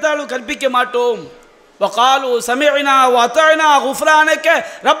ஏற்றத்தாழ்வு கற்பிக்க மாட்டோம். வகாலு சமிஅனா வஅதஅனா குஃப்ரானக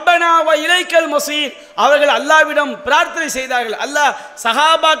ரப்பனா வ இலைக்கல் மஸீர், அவர்கள் அல்லாஹ்விடம் பிரார்த்தனை செய்தார்கள். அல்லாஹ்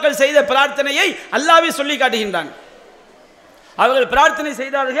சஹாபாக்கள் செய்த பிரார்த்தனையை அல்லாஹ்வே சொல்லி காட்டுகின்றான். அவர்கள் பிரார்த்தனை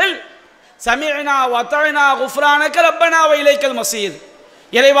செய்தார்கள், சமிஅனா வஅதஅனா குஃப்ரானக ரப்பனா வ இலைக்கல் மஸீர்,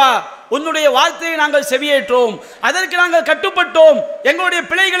 இறைவா உன்னுடைய வார்த்தையை நாங்கள் செவியேற்றோம், அதற்கு நாங்கள் கட்டுப்பட்டோம், எங்களுடைய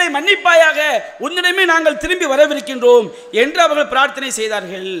பிழைகளை மன்னிப்பாயாக, உன்னிடமே நாங்கள் திரும்பி வரவிருக்கின்றோம் என்று அவர்கள் பிரார்த்தனை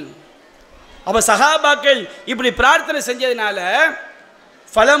செய்தார்கள். அப்ப சஹாபாக்கள் இப்படி பிரார்த்தனை செஞ்சதுனால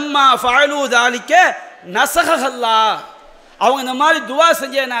ஃபலம்மா ஃபஅலு ذلك நஸஹஹ அல்லாஹ், அவங்க இந்த மாதிரி துவா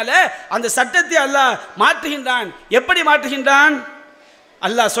செஞ்சதுனால அந்த சட்டத்தை அல்லாஹ் மாற்றுகின்றான். எப்படி மாற்றுகின்றான்?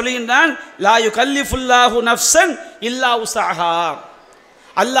 அல்லாஹ் சொல்லுகின்றான், லா யுகல்லிஃபுல்லாஹு நஃப்ஸன் இல்லா உஸஹா,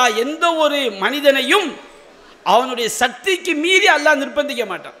 அல்லாஹ் எந்த ஒரு மனிதனையும் அவனுடைய சக்திக்கு மீறி அல்லாஹ் நிர்பந்திக்க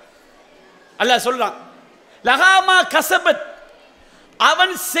மாட்டான். அல்லாஹ் சொல்றான், லகாமா கசபத்,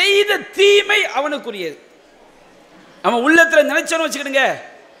 அவன் செய்த தீமை அவனுக்குரியது. நம்ம உள்ளத்தில் நினைச்சோன்னு வச்சுக்கிடுங்க,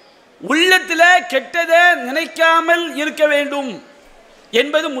 உள்ளத்தில் கெட்டதை நினைக்காமல் இருக்க வேண்டும்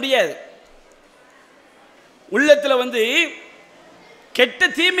என்பது முடியாது. உள்ளத்தில் கெட்ட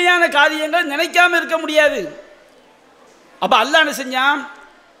தீமையான காரியங்கள் நினைக்காம இருக்க முடியாது. அப்ப அல்லாஹ் என்ன செஞ்சான்?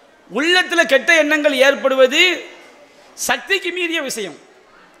 உள்ளத்தில் கெட்ட எண்ணங்கள் ஏற்படுவது சக்திக்கு மீறிய விஷயம்,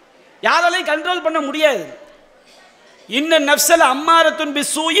 யாராலையும் கண்ட்ரோல் பண்ண முடியாது. இன்ன நஃப்ஸல அம்மாரத்துன்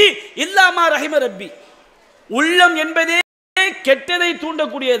பிஸ்ஸூஇ இல்லா மா ரஹிம ரப்பி, உள்ளம் என்பதே கெட்டதை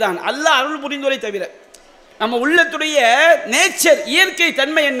தூண்டக்கூடியதான் அல்லாஹ் அருள் புரிந்தோரை தவிர. நம்ம உள்ளத்துடைய நேச்சர், இயற்கை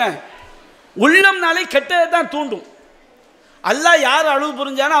தன்மை என்ன? உள்ளம்னாலே கெட்டதை தான் தூண்டும். அல்லாஹ் யார் அருள்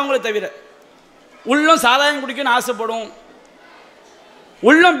புரிஞ்சானோ அவங்கள தவிர. உள்ளம் சாராயம் குடிக்கணும்னு ஆசைப்படும்,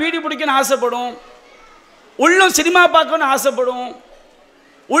 உள்ளம் பீடி பிடிக்கணும்னு ஆசைப்படும், உள்ளம் சினிமா பார்க்கணும்னு ஆசைப்படும்,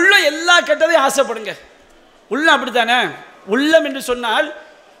 உள்ளம் எல்லா கெட்டதையும் ஆசைப்படுங்க. உள்ளம் அப்படித்தானே? உள்ளம் என்று சொன்னால்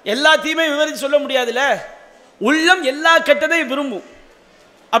எல்லாத்தையுமே விவரித்து சொல்ல முடியாதுல்ல. உள்ளம் எல்லா கெட்டதையும் விரும்பும்.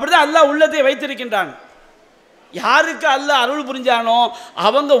 அப்படிதான் அல்லாஹ் உள்ளத்தை வைத்திருக்கின்றான். யாருக்கு அல்லாஹ் அருள் புரிஞ்சானோ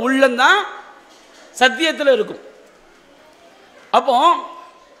அவங்க உள்ளம்தான் சத்தியத்தில் இருக்கும். அப்போ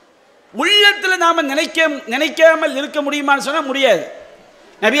உள்ளத்தில் நாம் நினைக்காமல் இருக்க முடியுமான்னு சொன்னால் முடியாது.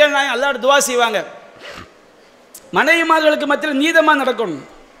 நபிகள் நாயகம் அல்லாஹ்விட துவா செய்வாங்க, மனைவிமார்களுக்கு மத்தியில் நீதமாக நடக்கணும்.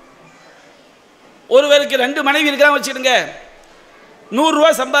 ஒருவருக்கு 2 மனைவி இருக்கிறாங்க வச்சுக்கிடுங்க, 100 ரூபா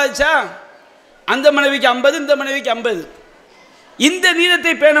சம்பாதிச்சா அந்த மனைவிக்கு 50, இந்த மனைவிக்கு 50, இந்த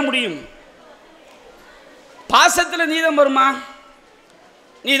நீதத்தை பேண முடியும். பாசத்தில் நீதம் வருமா?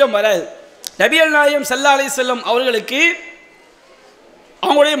 நீதம் வராது. நபிகள் நாயகம் ஸல்லல்லாஹு அலைஹி வஸல்லம் அவர்களுக்கு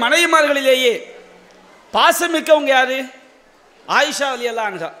அவங்களுடைய மனைவிமார்களிலேயே பாசமிக்கவங்க யாரு? ஆயிஷா ரலியல்லாஹு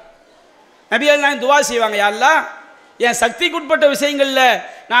அன்ஹா. நபிகள் நாயகம் துவா செய்வாங்க, யா அல்லாஹ் என் சக்திக்குட்பட்ட விஷயங்களில்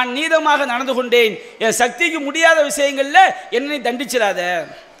நான் நீதமாக நடந்து கொண்டேன், என் சக்திக்கு முடியாத விஷயங்களில் என்னை தண்டிச்சிடாத.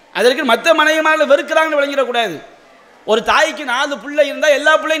 அதற்கு மற்ற மனைவிமார்கள் வெறுக்கிறாங்கன்னு விளங்கிடக்கூடாது. ஒரு தாய்க்கு 4 பிள்ளை இருந்தால்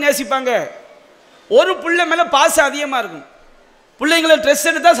எல்லா பிள்ளையும் நேசிப்பாங்க. ஒரு பிள்ளை மேலே பாசம் அதிகமாக இருக்கும். பிள்ளைங்களை ட்ரெஸ்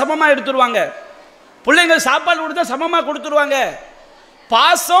எடுத்தால் சமமாக எடுத்துருவாங்க, பிள்ளைங்கள் சாப்பாடு கொடுத்தா சமமாக கொடுத்துருவாங்க.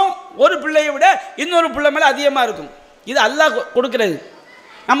 பாசம் ஒரு பிள்ளையை விட இன்னொரு பிள்ளை மேலே அதிகமாக இருக்கும். இது அல்லாஹ் கொடுக்கிறது,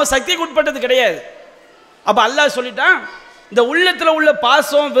 நம்ம சக்திக்கு உட்பட்டது கிடையாது. அப்போ அல்லாஹ் சொல்லிட்டான், இந்த உள்ளத்தில் உள்ள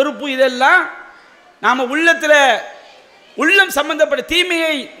பாசம் வெறுப்பு இதெல்லாம் நாம் உள்ளம் சம்பந்தப்பட்ட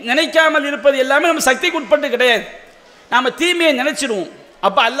தீமையை நினைக்காமல் இருப்பது எல்லாமே நம்ம சக்திக்கு உட்பட்டு கிடையாது. நாம் தீமையை நினைச்சிடுவோம்.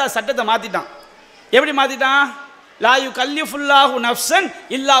 அப்போ அல்லாஹ் சட்டத்தை மாற்றிட்டான். எப்படி மாற்றிட்டான்? லா யுகல்லிஃபுல்லாஹு நஃப்ஸன்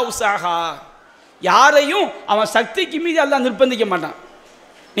இல்லா உஸாஹா. யாரையும் அவன் சக்திக்கு மீது அல்லாஹ் நிர்பந்திக்க மாட்டான்.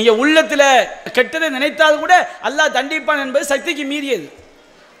 நீங்கள் உள்ளத்தில் கெட்டதை நினைத்தால் கூட அல்லாஹ் தண்டிப்பான் என்பது சக்திக்கு மீறியது.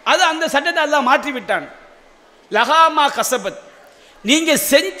 அது அந்த சட்டத்தை அல்லாஹ் மாற்றி விட்டான். லகாமா கசபத், நீங்கள்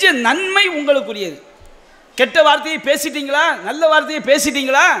செஞ்ச நன்மை உங்களுக்குரியது. கெட்ட வார்த்தையை பேசிட்டீங்களா, நல்ல வார்த்தையை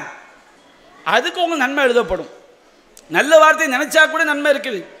பேசிட்டீங்களா, அதுக்கு உங்களுக்கு நன்மை எழுதப்படும். நல்ல வார்த்தையை நினைச்சா கூட நன்மை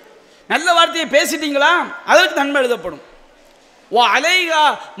இருக்குது. நல்ல வார்த்தையை பேசிட்டீங்களா, அதற்கு நன்மை எழுதப்படும். ஓ அலைகா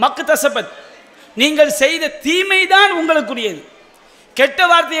மக்கு தசபத், நீங்கள் செய்த தீமை தான் உங்களுக்குரியது. கெட்ட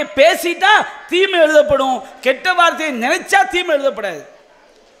வார்த்தையை பேசிட்டா தீமை எழுதப்படும், கெட்ட வார்த்தையை நினைச்சா தீமை எழுதப்படாது.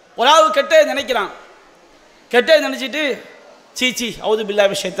 ஒரு ஆள் கெட்டதை நினைக்கிறான், கெட்டதை நினைச்சிட்டு சீச்சி அவுது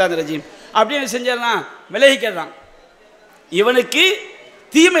பில்லாஹி ஷைத்தானிர் ரஜீம் அப்படின்னு செஞ்சிடறான், விலகிக்கிறான். இவனுக்கு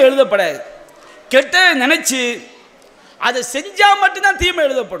தீமை எழுதப்படாது. கெட்டதை நினைச்சு அதை செஞ்சால் மட்டும்தான் தீமை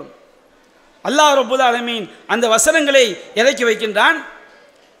எழுதப்படும். அல்லாஹ் ரப்புல் ஆலமீன் அந்த வசனங்களை இறக்கி வைக்கின்றான்.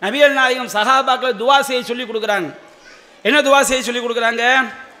 நபிகள் நாயகம் சஹாபாக்கள் துவா செய்ய சொல்லி கொடுக்குறாங்க. என்ன துவா செய்ய சொல்லி கொடுக்குறாங்க?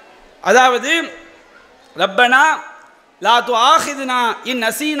 அதாவது ரப்பனா லா துஆஹிதுனா இன்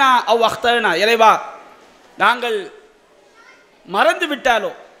நசீனா அவ் அக்தனா, இறைவா நாங்கள் மறந்து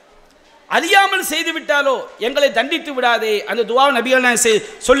விட்டாலோ அறியாமல் செய்து விட்டாலோ எங்களை தண்டித்து விடாதே. அந்த துவாவை நபிகள் நாயகம்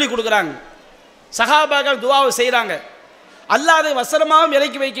சொல்லி கொடுக்குறாங்க. சஹாபாக்கள் துவாவை செய்கிறாங்க. அல்லாஹ் அதை வசனமாகவும்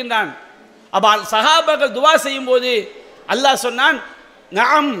இறக்கி வைக்கின்றான். அப்போ சஹாபாக்கள் துவா செய்யும் போது அல்லாஹ் சொன்னான்,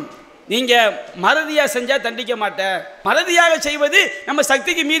 நாம் நீங்கள் மறதியாக செஞ்சால் தண்டிக்க மாட்டேன். மறதியாக செய்வது நம்ம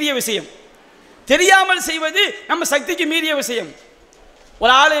சக்திக்கு மீறிய விஷயம், தெரியாமல் செய்வது நம்ம சக்திக்கு மீறிய விஷயம்.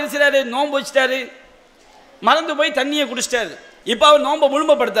 ஒரு ஆள் இருக்கிறாரு, நோன்பு வச்சிட்டாரு, மறந்து போய் தண்ணியை குடிச்சிட்டாரு. இப்போ அவர் நோன்பை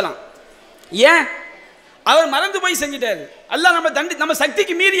முழுமைப்படுத்தலாம். ஏன்? அவர் மறந்து போய் செஞ்சிட்டாரு. அல்லாஹ் நம்ம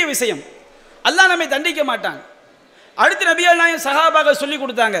சக்திக்கு மீறிய விஷயம், அல்லாஹ் நம்மை தண்டிக்க மாட்டான். அடுத்து நபிகள் நாயகம் சஹாபாக்கள் சொல்லி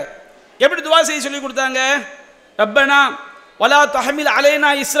கொடுத்தாங்க. எப்படி துவா செய்ய சொல்லி கொடுத்தாங்க? ரப்பனா வலா தஹமில் அலைனா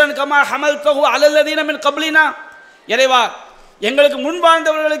இஸ்ரன் கமா ஹமல்தஹு அலல்லதீன மின் கப்லினா, இறைவா எங்களுக்கு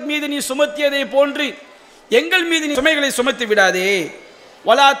முன்பார்ந்தவர்களுக்கு மீது நீ சுமத்தியதை போன்று எங்கள் மீது நீ சுமைகளை சுமத்தி விடாதே.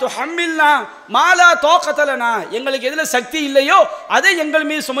 வலா துஹம்மில்னா மாலா தோகத்தலனா, எங்களுக்கு எதில் சக்தி இல்லையோ அதை எங்கள்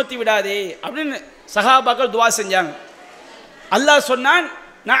மீது சுமத்தி விடாதே அப்படின்னு சஹாபாக்கள் துவா செஞ்சாங்க. அல்லாஹ் சொன்னான்,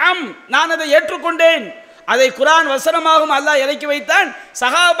 நஅம் நான் அதை ஏற்றுக்கொண்டேன். அதை குர்ஆன் வசனமாகவும் அல்லாஹ் இறக்கி வைத்தான்.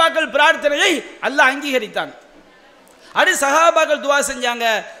 சஹாபாக்கள் பிரார்த்தனையை அல்லாஹ் அங்கீகரித்தான். அது சஹாபாக்கள் துவா செஞ்சாங்க,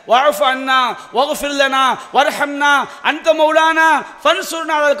 வஅஃபு அன்னா வக்ஃபிர் லனா வர்ஹம்னா அன்த மௌலானா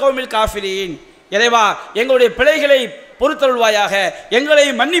ஃபன்சுர்னா அலல் கௌமில் காஃபிரீன். இறைவா எங்களுடைய பிழைகளை பொறுத்தருள்வாயாக, எங்களை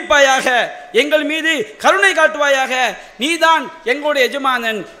மன்னிப்பாயாக, எங்கள் மீது கருணை காட்டுவாயாக, நீதான் எங்களுடைய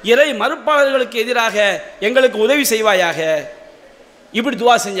எஜமானன், இறை மறுப்பாளர்களுக்கு எதிராக எங்களுக்கு உதவி செய்வாயாக. இப்படி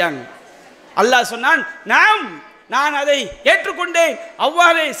துவா செஞ்சாங்க. அல்லாஹ் சொன்னான், நான் அதை ஏற்றுக்கொண்டேன்,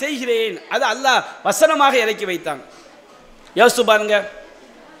 அவ்வாறே செய்கிறேன். அது அல்லாஹ் வசனமாக இறக்கி வைத்தான். யோசித்து பாருங்க,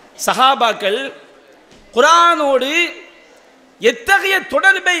 சஹாபாக்கள் குர்ஆனோடு எத்தகைய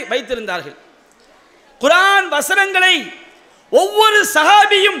தொடர்பை வைத்திருந்தார்கள். குர்ஆன் வசனங்களை ஒவ்வொரு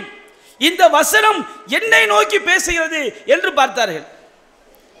சஹாபியும் இந்த வசனம் என்னை நோக்கி பேசுகிறது என்று பார்த்தார்கள்.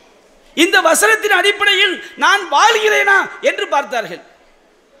 இந்த வசனத்தின் அடிப்படையில் நான் வாழ்கிறேனா என்று பார்த்தார்கள்.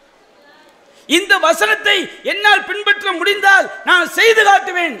 இந்த வசனத்தை என்னால் பின்பற்ற முடிந்தால் நான் செய்து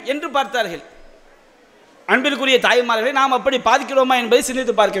காட்டுவேன் என்று பார்த்தார்கள். அன்பிற்குரிய தாய்மார்களை நாம் அப்படி பார்க்கிறோமா என்பதை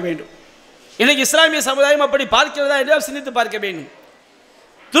சிந்தித்து பார்க்க வேண்டும். இன்னைக்கு இஸ்லாமிய சமுதாயம் அப்படி பார்க்கிறதா என்று சிந்தித்து பார்க்க வேண்டும்.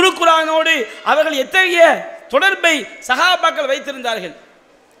 திருக்குர்ஆனோடு அவர்கள் எத்தகைய தொடர்பை சஹாபாக்கள் வைத்திருந்தார்கள்.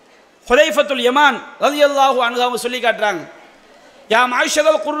 ஹுதைஃபத்துல் யமான் ரலியல்லாஹு அன்ஹு சொல்லி காட்டுறாங்க, யா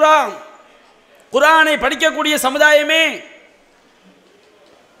மாஷரல் குர்ஆன், குர்ஆனை படிக்கக்கூடிய சமுதாயமே,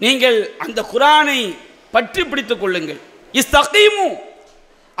 நீங்கள் அந்த குர்ஆனை பற்றி பிடித்துக் கொள்ளுங்கள். இஸ்தகீமு,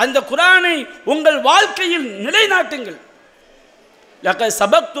 அந்த குர்ஆனை உங்கள் வாழ்க்கையில் நிலைநாட்டுங்கள். லகத்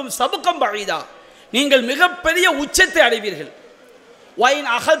சபக்தும் சபகம் பஈதா, நீங்கள் மிகப்பெரிய உச்சத்தை அடைவீர்கள். வைன்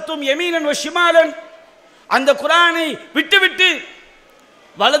அகத்தும் யமீனன் வ ஷிமாலன், அந்த குர்ஆனை விட்டுவிட்டு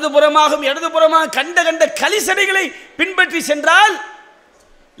வலதுபுறமாகவும் இடதுபுறமாக கண்ட கலிசடைகளை பின்பற்றி சென்றால்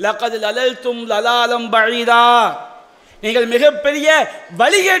லகத் லலல்தும் லலாலம் பஈதா, நீங்கள் மிகப்பெரிய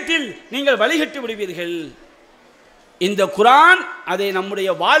வழிகேட்டில் நீங்கள் வழிகட்டி விடுவீர்கள். இந்த குர்ஆன் அதை நம்முடைய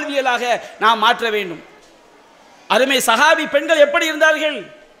வாழ்வியலாக நாம் மாற்ற வேண்டும். அருமை சஹாபி பெண்கள் எப்படி இருந்தார்கள்?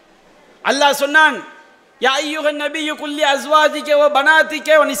 அல்லாஹ் சொன்னான், யா அய்யுஹன் நபியு குல்லி அஸ்வாஜிக வ பனாதிக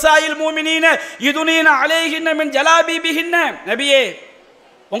வ நிசாயில் முஃமினீன யுதுனீன அலைஹின்ன மின் ஜலாபிபிஹின்ன. நபியே,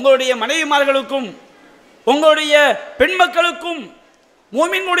 உங்களுடைய மனைவிமார்களுக்கும் உங்களுடைய பெண் மக்களுக்கும்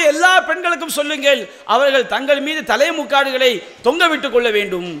மூமின்களுடைய எல்லா பெண்களுக்கும் சொல்லுங்கள், அவர்கள் தங்கள் மீது தலைமுக்காடுகளை தொங்க விட்டுக் கொள்ள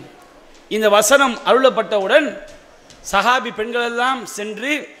வேண்டும். இந்த வசனம் அருளப்பட்டவுடன் சஹாபி பெண்கள் எல்லாம்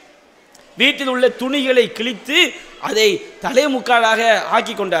சென்று வீட்டில் உள்ள துணிகளை கிழித்து அதை தலைமுக்காடாக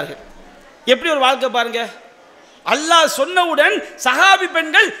ஆக்கி கொண்டார்கள். எப்படி ஒரு வாழ்க்கை பாருங்க. அல்லாஹ் சொன்னவுடன் சஹாபி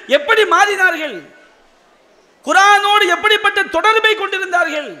பெண்கள் எப்படி மாறினார்கள், குர்ஆனோடு எப்படிப்பட்ட தொடர்பை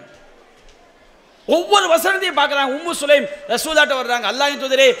கொண்டிருந்தார்கள். ஒவ்வொரு வசனத்தையும் பார்க்குறாங்க. உம்மு சுலைம் ரசூலாட்ட வர்றாங்க, அல்லாஹ்வின்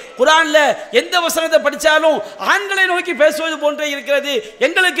தூதரே, குர்ஆன்ல எந்த வசனத்தை படித்தாலும் ஆண்களை நோக்கி பேசுவது போன்றே இருக்கிறது,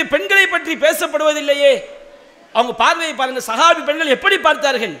 எங்களுக்கு பெண்களை பற்றி பேசப்படுவதில்லையே. அவங்க பார்வையை பாருங்க. சஹாபி பெண்கள் எப்படி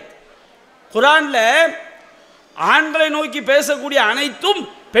பார்த்தார்கள்? குர்ஆன்ல ஆண்களை நோக்கி பேசக்கூடிய அனைத்தும்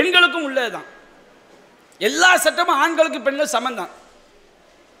பெண்களுக்கும் உள்ளதுதான். எல்லா சட்டமும் ஆண்களுக்கு பெண்கள் சமந்தான்.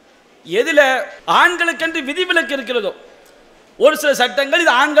 எதில் ஆண்களுக்கென்று விதிவிலக்கு இருக்கிறதோ, ஒரு சில சட்டங்கள்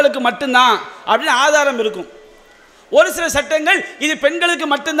இது ஆண்களுக்கு மட்டும்தான் அப்படின்னு ஆதாரம் இருக்கும். ஒரு சில சட்டங்கள் இது பெண்களுக்கு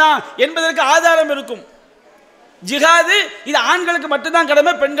மட்டும்தான் என்பதற்கு ஆதாரம் இருக்கும். ஜிஹாது இது ஆண்களுக்கு மட்டும்தான்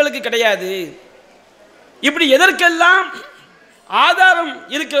கடமை, பெண்களுக்கு கிடையாது. இப்படி எதற்கெல்லாம் ஆதாரம்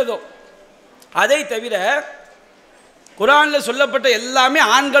இருக்கிறதோ அதை தவிர குர்ஆனில் சொல்லப்பட்ட எல்லாமே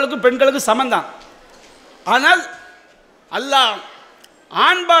ஆண்களுக்கும் பெண்களுக்கும் சமந்தான். ஆனால் அல்லாஹ்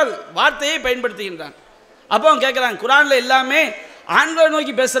ஆண்பால் வார்த்தையை பயன்படுத்துகின்றான். அப்போ அவன் கேட்குறான், குர்ஆனில் எல்லாமே ஆண்களை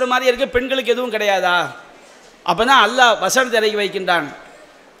நோக்கி பேசுகிற மாதிரி இருக்க, பெண்களுக்கு எதுவும் கிடையாதா? அப்போ தான் அல்லாஹ் வசனத்தை இறக்கி வைக்கின்றான்.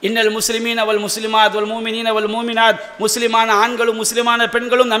 இன்னல் முஸ்லிமீன் அவள் முஸ்லிமாத் அவள் மூமினீன் அவள் மூமினாத். முஸ்லிமான ஆண்களும் முஸ்லிமான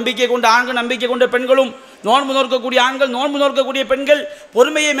பெண்களும், நம்பிக்கை கொண்ட ஆண்கள் நம்பிக்கை கொண்ட பெண்களும், நோன்பு நோக்கக்கூடிய ஆண்கள் நோன்பு நோக்கக்கூடிய பெண்கள்,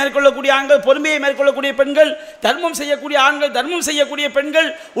 பொறுமையை மேற்கொள்ளக்கூடிய ஆண்கள் பொறுமையை மேற்கொள்ளக்கூடிய பெண்கள், தர்மம் செய்யக்கூடிய ஆண்கள் தர்மம் செய்யக்கூடிய பெண்கள்,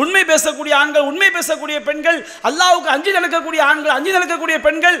 உண்மை பேசக்கூடிய ஆண்கள் உண்மை பேசக்கூடிய பெண்கள், அல்லாஹ்வுக்கு அஞ்சி நடக்கக்கூடிய ஆண்கள் அஞ்சி நடக்கக்கூடிய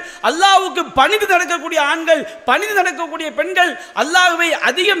பெண்கள், அல்லாஹ்வுக்கு பணிந்து நடக்கக்கூடிய ஆண்கள் பணிந்து நடக்கக்கூடிய பெண்கள், அல்லாஹ்வை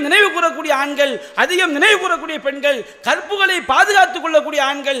அதிகம் நினைவு கூறக்கூடிய ஆண்கள் அதிகம் நினைவு கூறக்கூடிய பெண்கள், கற்புகளை பாதுகாத்துக் கொள்ளக்கூடிய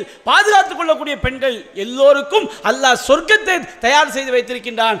ஆண்கள் பாதுகாத்துக் கொள்ளக்கூடிய பெண்கள், எல்லோருக்கும் அல்லாஹ் சொர்க்கத்தை தயார் செய்து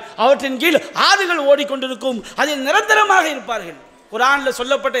வைத்திருக்கின்றான். அவற்றின் கீழ் ஆறுகள் ஓடிக்கொண்டிருக்கும், அதில் நிரந்தரமாக இருப்பார்கள். குர்ஆனில்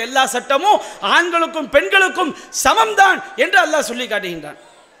சொல்லப்பட்ட எல்லா சட்டமும் ஆண்களுக்கும் பெண்களுக்கும் சமம்தான் என்று அல்லாஹ் சொல்லி காட்டுகின்றான்.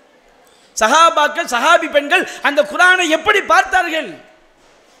 சஹாபாக்கள் சஹாபி பெண்கள் அந்த குர்ஆனை எப்படி பார்த்தார்கள்?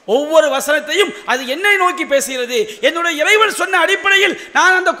 ஒவ்வொரு வசனத்தையும் அது என்னை நோக்கி பேசுகிறது, என்னுடைய இறைவன் சொன்ன அடிப்படையில்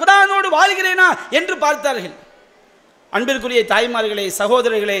நான் அந்த குர்ஆனோடு வாழ்கிறேனா என்று பார்த்தார்கள். அன்பிற்குரிய தாய்மார்களே,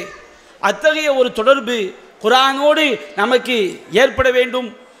 சகோதரர்களே, அத்தகைய ஒரு தொடர்பு குர்ஆனோடு நமக்கு ஏற்பட வேண்டும்.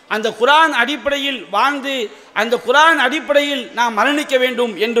 அந்த குர்ஆன் அடிப்படையில் வாழ்ந்து அந்த குர்ஆன் அடிப்படையில் நாம் மரணிக்க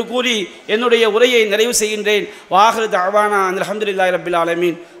வேண்டும் என்று கூறி என்னுடைய உரையை நிறைவு செய்கின்றேன். வாஹிரு தஅவானா அல்ஹம்துலில்லாஹி ரப்பில்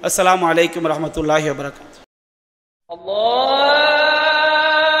ஆலமீன். அஸ்ஸலாமு அலைக்கும் வரஹ்மத்துல்லாஹி வபரகாத்துஹு. அல்லாஹ்